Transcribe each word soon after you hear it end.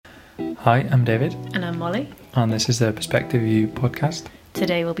Hi, I'm David, And I'm Molly. and this is the Perspective You podcast.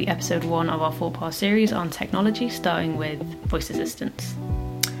 Today will be episode 1 of our 4-part series on technology, starting with voice assistants.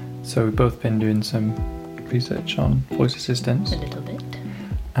 So we've both been doing some research on voice assistants. A little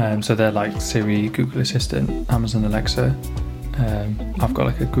bit. So they're like Siri, Google Assistant, Amazon Alexa. I've got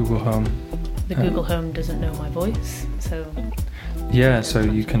like a Google Home. The Google Home doesn't know my voice, so... Yeah, so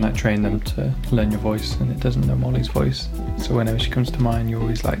you can like train them to learn your voice, and it doesn't know Molly's voice. So whenever she comes to mine, you're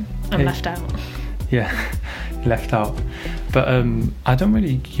always like, hey. I'm left out. Yeah, left out. But I don't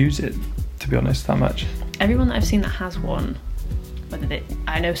really use it, to be honest, that much. Everyone that I've seen that has one,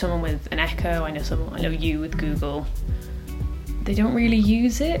 I know someone with an Echo, I know you with Google, they don't really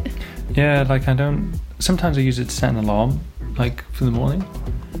use it. Yeah, like sometimes I use it to set an alarm, like for the morning.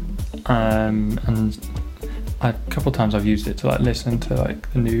 And a couple of times I've used it to like listen to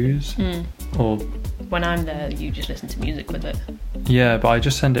like the news or... When I'm there, you just listen to music with it. Yeah, but I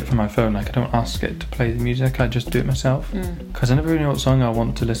just send it from my phone. Like I don't ask it to play the music. I just do it myself because I never really know what song I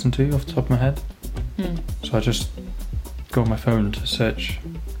want to listen to off the top of my head. So I just go on my phone to search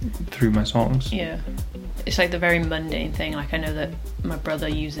through my songs. Yeah, it's like the very mundane thing. Like I know that my brother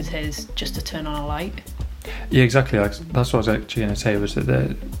uses his just to turn on a light. Yeah, exactly. Like that's what I was actually going to say, was that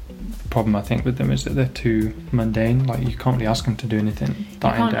the problem I think with them is that they're too mundane. Like you can't really ask them to do anything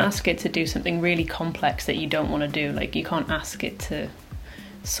that you can't in-depth. ask it to do something really complex that you don't want to do. Like you can't ask it to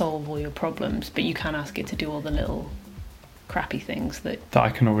solve all your problems, but you can ask it to do all the little crappy things that I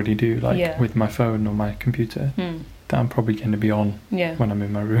can already do, like with my phone or my computer, that I'm probably going to be on when I'm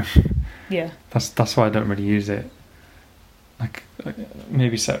in my room. Yeah, that's why I don't really use it. Like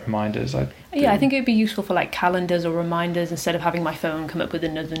maybe set reminders. I think it'd be useful for like calendars or reminders instead of having my phone come up with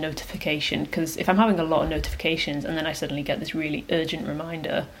another notification, because if I'm having a lot of notifications and then I suddenly get this really urgent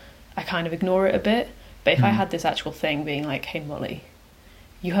reminder, I kind of ignore it a bit. But if I had this actual thing being like, hey Molly,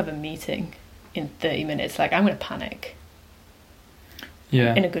 you have a meeting in 30 minutes, like I'm going to panic.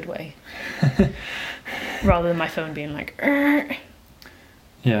 Yeah. In a good way. Rather than my phone being like, Arr!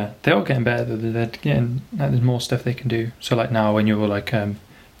 Yeah, they're all getting better. They're getting, like, there's more stuff they can do. So like now when you're like,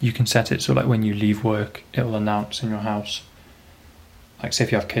 you can set it so like when you leave work, it'll announce in your house. Like say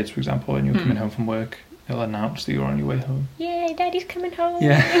if you have kids, for example, and you're coming home from work, it'll announce that you're on your way home. Yay, Daddy's coming home.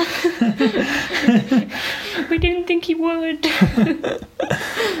 Yeah. We didn't think he would.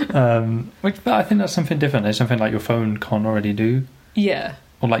 But I think that's something different. It's something like your phone can't already do. Yeah.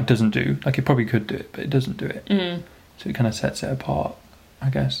 Or like doesn't do. Like it probably could do it, but it doesn't do it. So it kind of sets it apart, I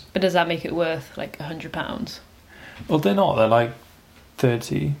guess. But does that make it worth like £100? Well, they're not. They're like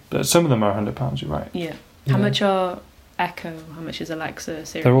 30, but some of them are £100. You're right. Yeah. How much are Echo? How much is Alexa?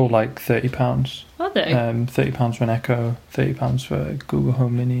 Siri? They're all like £30. Are they? £30 for an Echo, £30 for a Google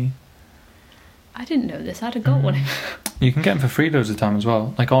Home Mini. I didn't know this. I'd have got one. You can get them for free loads of time as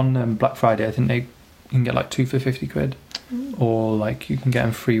well. Like on Black Friday, I think you can get like 2 for 50 quid. Or like you can get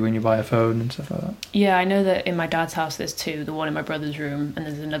them free when you buy a phone and stuff like that. Yeah, I know that in my dad's house there's 2, the one in my brother's room and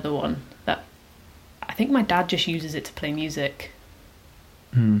there's another one that I think my dad just uses it to play music.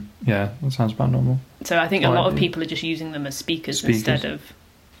 Yeah, that sounds about normal. So I think a lot of people are just using them as speakers instead of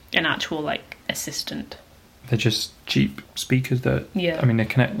an actual like assistant. They're just cheap speakers that, I mean, they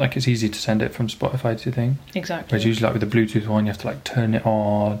connect, like it's easy to send it from Spotify to thing. Exactly. Whereas usually like with the Bluetooth one, you have to like turn it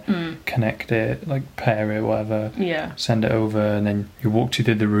on, connect it, like pair it, whatever. Yeah. Send it over, and then you walk to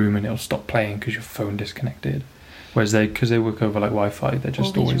the room and it'll stop playing because your phone disconnected. Whereas because they work over like Wi-Fi, they're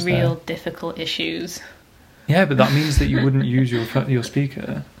just all these always real there. difficult issues. Yeah, but that means that you wouldn't use your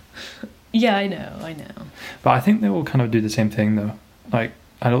speaker. Yeah, I know. But I think they all kind of do the same thing though. Like,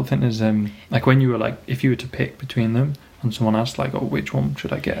 I don't think there's like when you were like, if you were to pick between them and someone asked like, oh, which one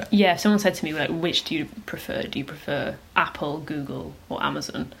should I get? Yeah, if someone said to me like, which do you prefer? Do you prefer Apple, Google or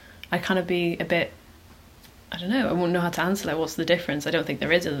Amazon? I'd kind of be a bit, I don't know, I wouldn't know how to answer like what's the difference. I don't think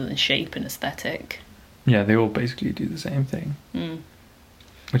there is, other than shape and aesthetic. Yeah, they all basically do the same thing.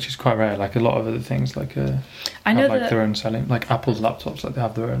 Which is quite rare. Like a lot of other things like I know have like that, their own selling, like Apple's laptops, like they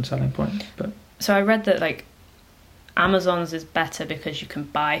have their own selling point. But so I read that like Amazon's is better because you can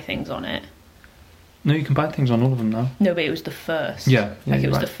buy things on it. No, you can buy things on all of them now. No, but it was the first. Yeah, like it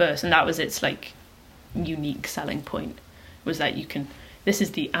was the first, and that was its like unique selling point. Was that you can, this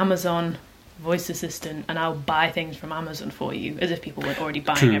is the Amazon voice assistant, and I'll buy things from Amazon for you, as if people weren't already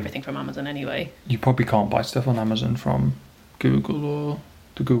buying everything from Amazon anyway. You probably can't buy stuff on Amazon from Google or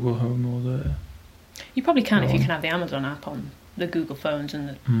the Google Home or the... You probably can if you can have the Amazon app on the Google phones and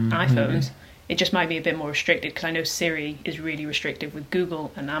the iPhones. Maybe. It just might be a bit more restricted, because I know Siri is really restrictive with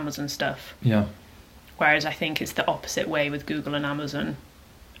Google and Amazon stuff. Yeah. Whereas I think it's the opposite way with Google and Amazon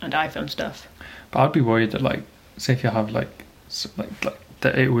and iPhone stuff. But I'd be worried that, like, say if you have like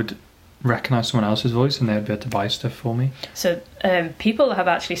that it would recognise someone else's voice and they'd be able to buy stuff for me. So people have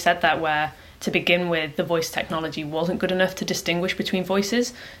actually said that, where to begin with the voice technology wasn't good enough to distinguish between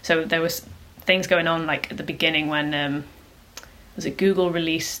voices. So there was things going on like at the beginning when was it Google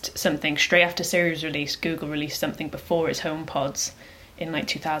released something straight after Siri was released. Google released something before its HomePods in like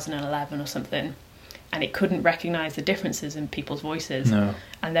 2011 or something, and it couldn't recognise the differences in people's voices. No.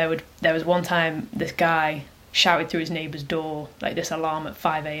 And there was one time this guy shouted through his neighbour's door like this alarm at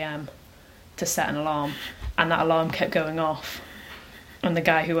 5 a.m. to set an alarm, and that alarm kept going off, and the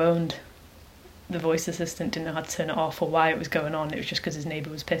guy who owned the voice assistant didn't know how to turn it off or why it was going on. It was just because his neighbour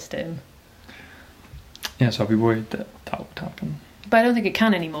was pissed at him. Yeah, so I'd be worried that would happen. But I don't think it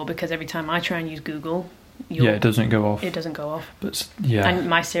can anymore, because every time I try and use Google, it doesn't go off. It doesn't go off. But yeah, and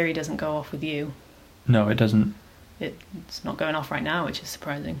my Siri doesn't go off with you. No, it doesn't. It's not going off right now, which is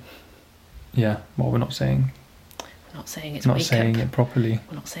surprising. Yeah, well, we're not saying. We're not saying it's not wake saying up. it properly.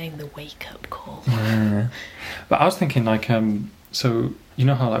 We're not saying the wake up call. Yeah. But I was thinking, like, so you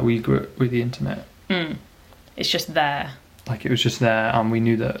know how like we grew up with the internet. It's just there. Like it was just there, and we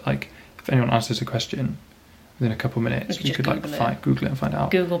knew that like if anyone asked us a question, within a couple of minutes we could like Google it and find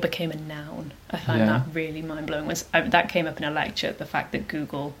out. Google became a noun. I find that really mind blowing. That came up in a lecture, the fact that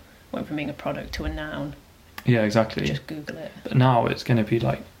Google went from being a product to a noun. Yeah, exactly. Just Google it. But now it's going to be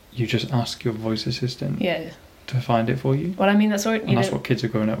like you just ask your voice assistant. Yeah. To find it for you. Well, I mean, that's what kids are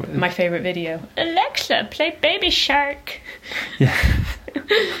growing up with. My favourite video. Alexa, play Baby Shark. Yeah.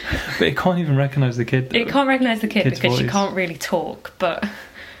 But it can't even recognise the kid. Though. It can't recognise the kid Kid's because voice. she can't really talk, but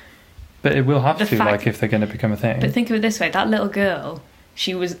it will have to, like, if they're going to become a thing. But think of it this way, that little girl,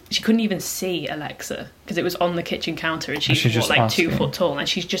 she couldn't even see Alexa because it was on the kitchen counter, and she's just like asking. 2 foot tall, and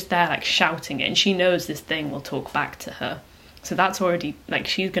she's just there like shouting it, and she knows this thing will talk back to her. So that's already, like,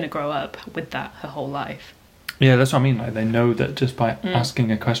 she's going to grow up with that her whole life. Yeah, that's what I mean. Like, they know that just by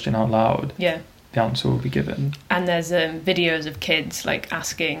asking a question out loud, the answer will be given. And there's videos of kids like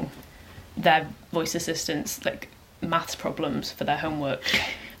asking their voice assistants like maths problems for their homework,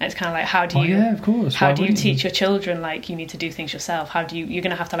 and it's kind of like, how do you? Yeah, of course. How do you teach your children like you need to do things yourself? How do you're going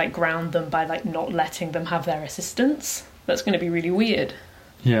to have to like ground them by like not letting them have their assistants? That's going to be really weird.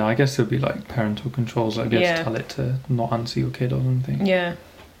 Yeah, I guess there'll be like parental controls. Like you have to tell it to not answer your kid or something. Yeah.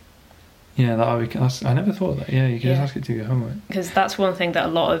 Yeah, that would be. I never thought of that. Yeah, you can just ask it to do your homework. Because that's one thing that a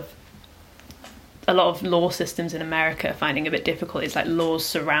lot of law systems in America are finding a bit difficult. Is like laws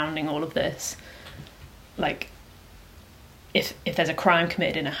surrounding all of this. Like, if there's a crime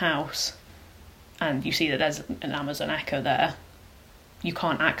committed in a house, and you see that there's an Amazon Echo there, you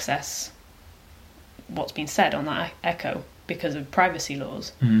can't access what's been said on that Echo because of privacy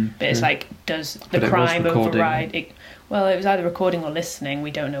laws. But it's like, does the crime override it? Well, it was either recording or listening.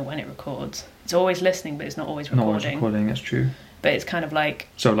 We don't know when it records. It's always listening, but it's not always recording. Not always recording, that's true. But it's kind of like...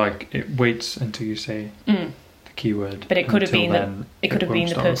 So, like, it waits until you say the keyword. But it could have been the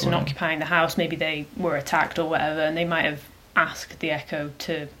person recording. occupying the house. Maybe they were attacked or whatever, and they might have asked the Echo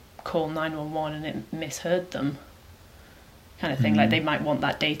to call 911 and it misheard them. Kind of thing. Like, they might want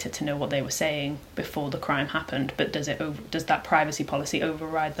that data to know what they were saying before the crime happened, but does that privacy policy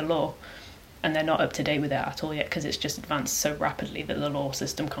override the law? And they're not up to date with it at all yet because it's just advanced so rapidly that the law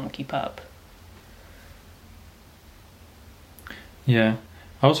system can't keep up. Yeah.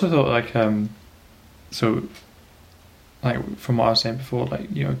 I also thought, like, so, like, from what I was saying before, like,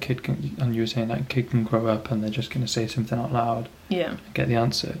 you know, a kid can, and you were saying, like, a kid can grow up and they're just going to say something out loud. Yeah. And get the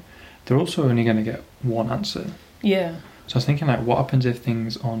answer. They're also only going to get one answer. Yeah. So I was thinking, like, what happens if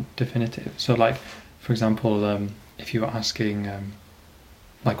things aren't definitive? So, like, for example, if you were asking,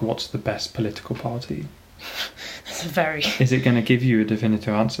 like, what's the best political party? That's a very... Is it going to give you a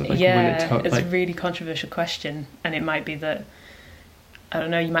definitive answer? Like, it's a really controversial question, and it might be that, I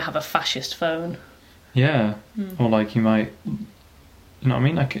don't know, you might have a fascist phone. Yeah. Or, like, you might... You know what I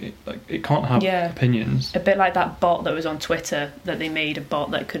mean? Like it can't have opinions. A bit like that bot that was on Twitter, that they made a bot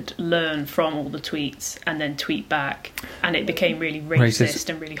that could learn from all the tweets and then tweet back, and it became really racist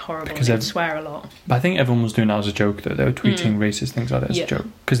and really horrible, and they'd swear a lot. But I think everyone was doing that as a joke, though. They were tweeting racist things like that as a joke,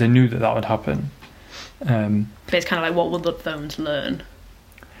 because they knew that would happen. But it's kind of like, what will the phones learn?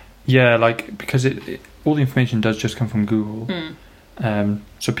 Yeah, like, because all the information does just come from Google.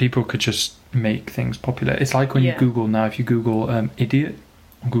 So people could just make things popular. It's like when you Google now, if you Google idiot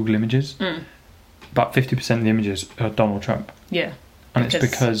on Google Images, about 50% of the images are Donald Trump. Yeah. And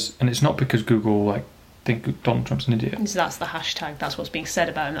it's not because Google like think Donald Trump's an idiot. So that's the hashtag, that's what's being said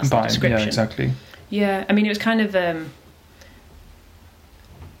about him, that's the description. Yeah, exactly. Yeah, I mean, it was kind of I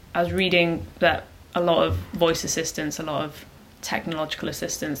was reading that a lot of voice assistants, a lot of technological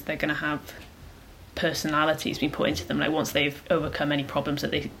assistants, they're going to have personality has been put into them. Like once they've overcome any problems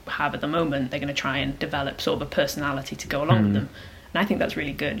that they have at the moment, they're going to try and develop sort of a personality to go along with them. And I think that's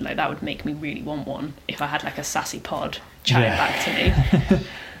really good. Like that would make me really want one if I had like a sassy pod chatting back to me.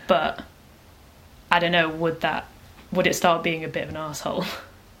 But I don't know, would it start being a bit of an arsehole?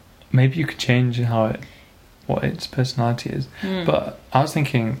 Maybe you could change what its personality is. But I was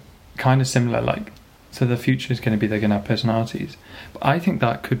thinking kind of similar, like, so the future is going to be they're going to have personalities. But I think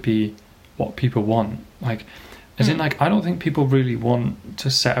that could be what people want. Like, as in, like, I don't think people really want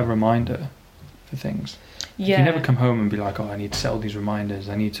to set a reminder for things. Yeah. You never come home and be like, oh, I need to set all these reminders.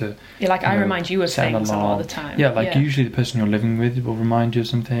 I need to... Yeah, like, I remind you of things a lot of the time. Yeah, like, usually the person you're living with will remind you of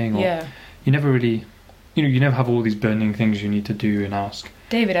something. Or you never really... you never have all these burning things you need to do and ask.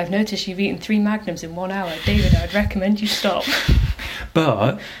 David, I've noticed you've eaten 3 Magnums in 1 hour. David, I'd recommend you stop.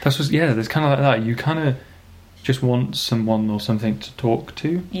 But that's what, there's kind of like that. You kind of just want someone or something to talk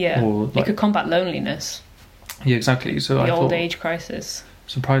to. Yeah, or like, it could combat loneliness. Yeah, exactly. So the old age crisis.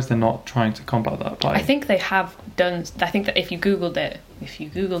 Surprised they're not trying to combat that. But I think they have done. I think that if you Googled it, if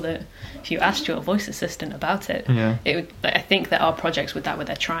you asked your voice assistant about it, it would, I think there are projects with that where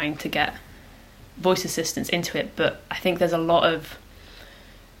they're trying to get voice assistants into it. But I think there's a lot of...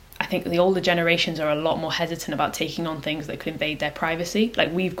 I think the older generations are a lot more hesitant about taking on things that could invade their privacy.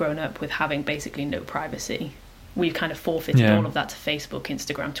 Like, we've grown up with having basically no privacy. We've kind of forfeited all of that to Facebook,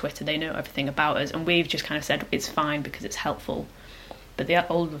 Instagram, Twitter. They know everything about us, and we've just kind of said it's fine because it's helpful. But the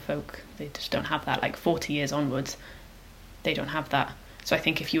older folk, they just don't have that. Like 40 years onwards, they don't have that. So I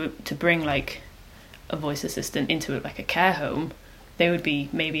think if you were to bring like a voice assistant into like a care home, they would be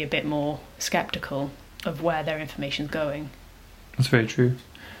maybe a bit more sceptical of where their information's going. That's very true.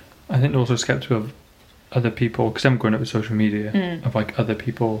 I think they're also sceptical of other people, because I'm growing up with social media, of like other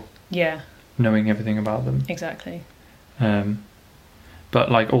people knowing everything about them. Exactly. But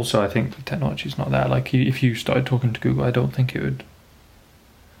like also I think the technology's not there. Like if you started talking to Google, I don't think it would...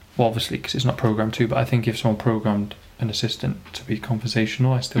 Well, obviously, because it's not programmed to, but I think if someone programmed an assistant to be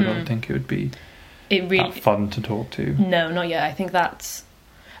conversational, I still don't think it would be that fun to talk to. No, not yet. I think that's...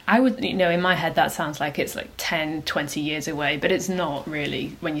 I would, in my head that sounds like it's like 10, 20 years away, but it's not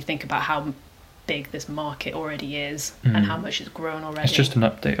really when you think about how big this market already is and how much it's grown already. It's just an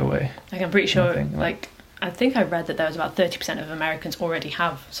update away. Like, I'm pretty sure, I think I read that there was about 30% of Americans already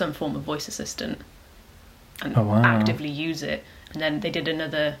have some form of voice assistant and actively use it. And then they did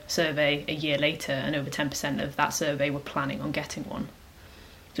another survey a year later, and over 10% of that survey were planning on getting one.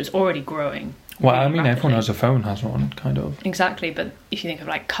 So it's already growing. Well, really rapidly. Everyone who has a phone has one, kind of. Exactly, but if you think of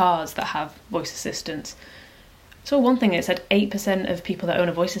like cars that have voice assistants, so one thing it said 8% of people that own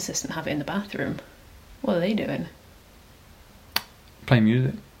a voice assistant have it in the bathroom. What are they doing? Play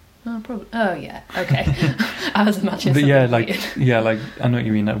music. Oh, probably. Oh, yeah. Okay. I was imagining. But something like I know what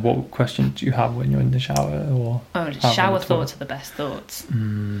you mean. Like, what questions do you have when you're in the shower, or? Oh, shower thoughts are the best thoughts.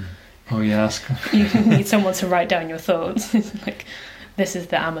 Oh yeah. You need someone to write down your thoughts. Like, this is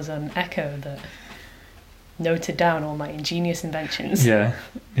the Amazon Echo that noted down all my ingenious inventions. Yeah.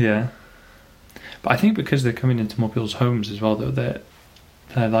 But I think because they're coming into more people's homes as well, though,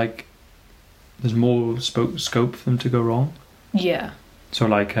 they're like, there's more scope for them to go wrong. Yeah. So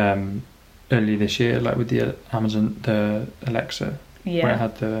like early this year, like with the Alexa, where it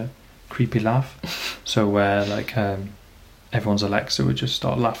had the creepy laugh. So where like everyone's Alexa would just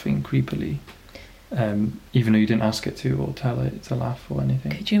start laughing creepily, even though you didn't ask it to or tell it to laugh or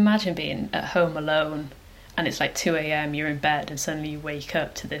anything. Could you imagine being at home alone and it's like 2 a.m, you're in bed and suddenly you wake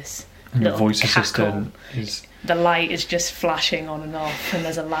up to this and little your voice cackle. Assistant is... The light is just flashing on and off and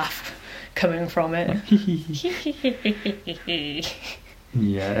there's a laugh coming from it.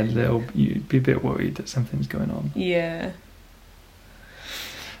 Yeah, you'd be a bit worried that something's going on. Yeah.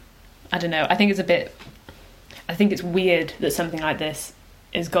 I don't know. I think it's weird that something like this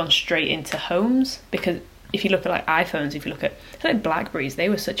has gone straight into homes, because if you look at like iPhones, if you look at like Blackberries, they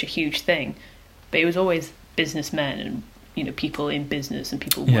were such a huge thing, but it was always businessmen and people in business and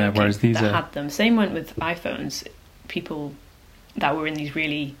people working whereas these that had them. Same went with iPhones. People that were in these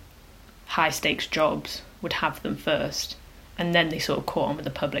really high stakes jobs would have them first, and then they sort of caught on with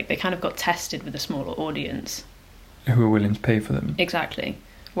the public. They kind of got tested with a smaller audience who are willing to pay for them. Exactly.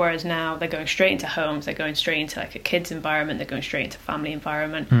 Whereas now they're going straight into homes, they're going straight into like a kid's environment, they're going straight into family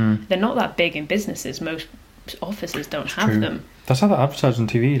environment. They're not that big in businesses. Most offices don't have them. That's how they advertise on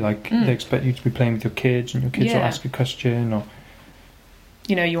TV. Like they expect you to be playing with your kids, and your kids will ask a question, or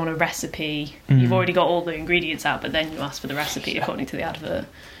you want a recipe. You've already got all the ingredients out, but then you ask for the recipe according to the advert.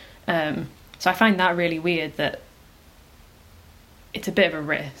 So I find that really weird that it's a bit of a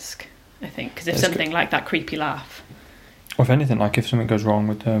risk, I think, because if something like that creepy laugh, or if anything, like if something goes wrong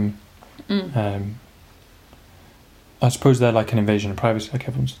with I suppose they're like an invasion of privacy. Like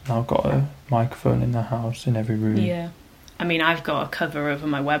everyone's now got a microphone in their house in every room. Yeah. I mean, I've got a cover over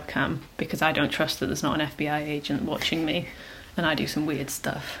my webcam because I don't trust that there's not an FBI agent watching me, and I do some weird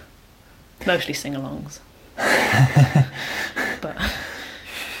stuff. Mostly sing-alongs.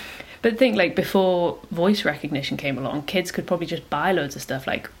 But think, like, before voice recognition came along, kids could probably just buy loads of stuff.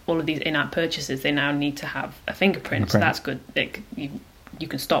 Like, all of these in-app purchases, they now need to have a fingerprint. So that's good. Like, you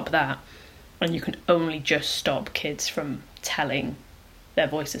can stop that. And you can only just stop kids from telling their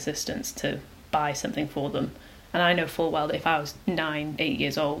voice assistants to buy something for them. And I know full well that if I was 9, 8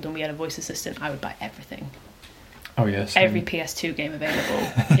 years old and we had a voice assistant, I would buy everything. Oh, yes. Every PS2 game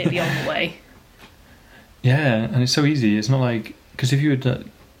available. It'd be on the way. Yeah, and it's so easy. It's not like... Because if you would...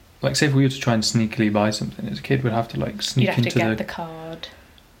 Like, say if we were to try and sneakily buy something, as a kid, we'd have to, like, sneak into the... You'd have to get the card.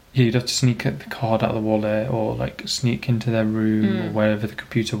 Yeah, you'd have to sneak the card out of the wallet, or, like, sneak into their room, or wherever the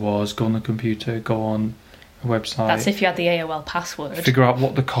computer was, go on the computer, go on a website. That's if you had the AOL password. Figure out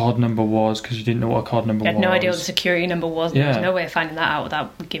what the card number was, because you didn't know what a card number was. You had no idea what the security number was. Yeah. There's no way of finding that out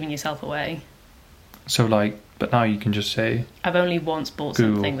without giving yourself away. So, like, but now you can just say... I've only once bought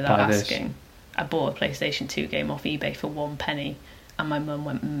Google, something without buy asking. this. I bought a PlayStation 2 game off eBay for 1 penny, and my mum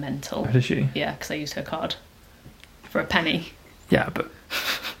went mental. Oh, did she? Yeah, because I used her card for a penny. Yeah, but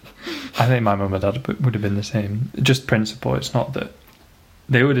I think my mum and dad would have been the same. Just principle. It's not that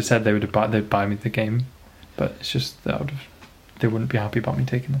they would have said they'd buy me the game, but it's just that they wouldn't be happy about me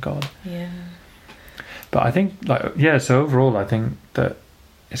taking the card. Yeah. But I think, like, yeah. So overall, I think that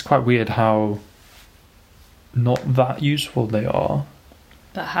it's quite weird how not that useful they are.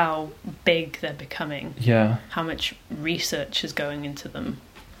 But how big they're becoming. Yeah. How much research is going into them.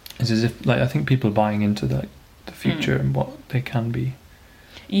 It's as if, like, I think people are buying into the future and what they can be.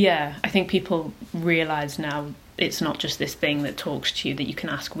 Yeah, I think people realise now it's not just this thing that talks to you that you can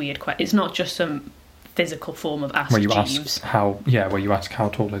ask weird questions. It's not just some physical form of Ask Where you Jeeves. where you ask how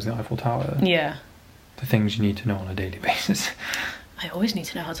tall is the Eiffel Tower. Yeah. The things you need to know on a daily basis. I always need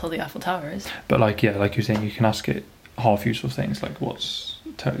to know how tall the Eiffel Tower is. But, like, yeah, like you're saying, you can ask it half useful things, like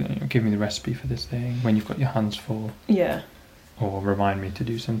give me the recipe for this thing when you've got your hands full. Yeah. Or remind me to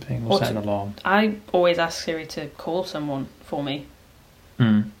do something, or set an alarm. I always ask Siri to call someone for me.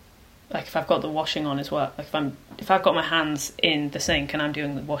 Like, if I've got the washing on as well, like if I've got my hands in the sink and I'm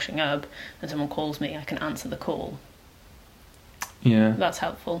doing the washing up and someone calls me, I can answer the call. Yeah. That's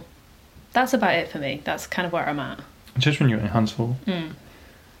helpful. That's about it for me. That's kind of where I'm at. Just when you're in your hands full.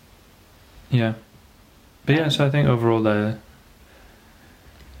 Yeah. But yeah, so I think overall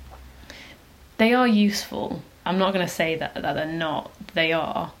they are useful. I'm not going to say that they're not. They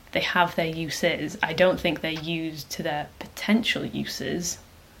are. They have their uses. I don't think they're used to their potential uses.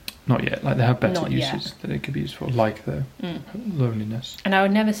 Not yet. Like, they have better Not uses yet. that they could be used for, like the loneliness. And I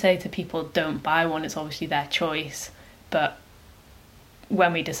would never say to people, don't buy one. It's obviously their choice. But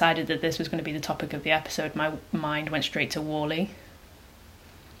when we decided that this was going to be the topic of the episode, my mind went straight to WALL-E.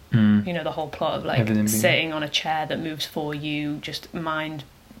 You know, the whole plot of, like, sitting on a chair that moves for you, just mind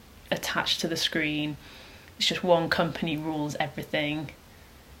attached to the screen. It's just one company rules everything.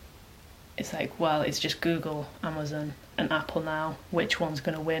 It's like, well, it's just Google, Amazon, and Apple now. Which one's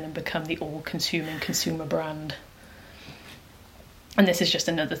going to win and become the all-consuming consumer brand? And this is just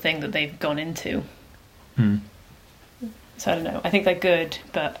another thing that they've gone into. So I don't know. I think they're good,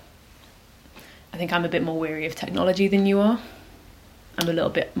 but I think I'm a bit more wary of technology than you are. I'm a little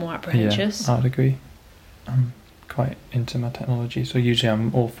bit more apprehensive. Yeah, I'd agree. I'm quite into my technology, so usually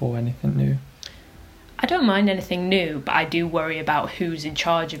I'm all for anything new. I don't mind anything new, but I do worry about who's in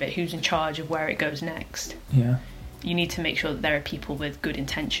charge of it, who's in charge of where it goes next. Yeah. You need to make sure that there are people with good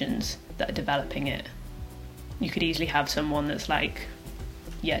intentions that are developing it. You could easily have someone that's like,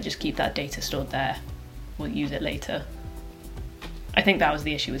 yeah, just keep that data stored there. We'll use it later. I think that was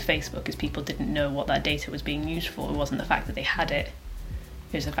the issue with Facebook, is people didn't know what that data was being used for. It wasn't the fact that they had it.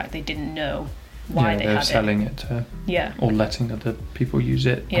 It was the fact they didn't know why they had it. They were selling it to... Yeah. Or letting other people use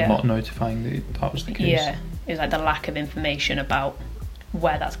it and not notifying that was the case. Yeah. It was like the lack of information about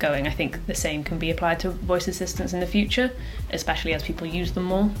where that's going. I think the same can be applied to voice assistants in the future, especially as people use them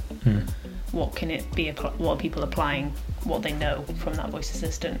more. What can it be? What are people applying? What they know from that voice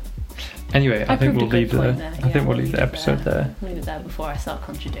assistant? Anyway, I think we'll leave we'll leave the episode there. Leave it there before I start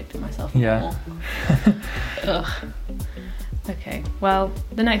contradicting myself. Yeah. Ugh. Okay. Well,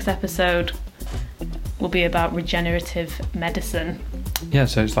 the next episode will be about regenerative medicine. Yeah,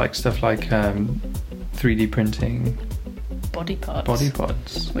 so it's like stuff like 3D printing body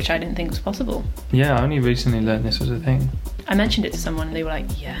parts, which I didn't think was possible. Yeah, I only recently learned this was a thing. I mentioned it to someone and they were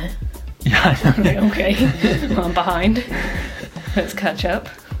like, yeah, I know. like, okay. Well, I'm behind. Let's catch up.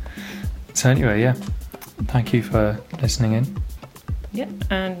 So anyway, yeah, thank you for listening in. Yeah,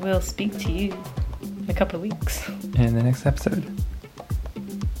 and we'll speak to you in a couple of weeks. In the next episode.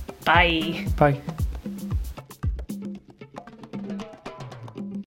 Bye. Bye.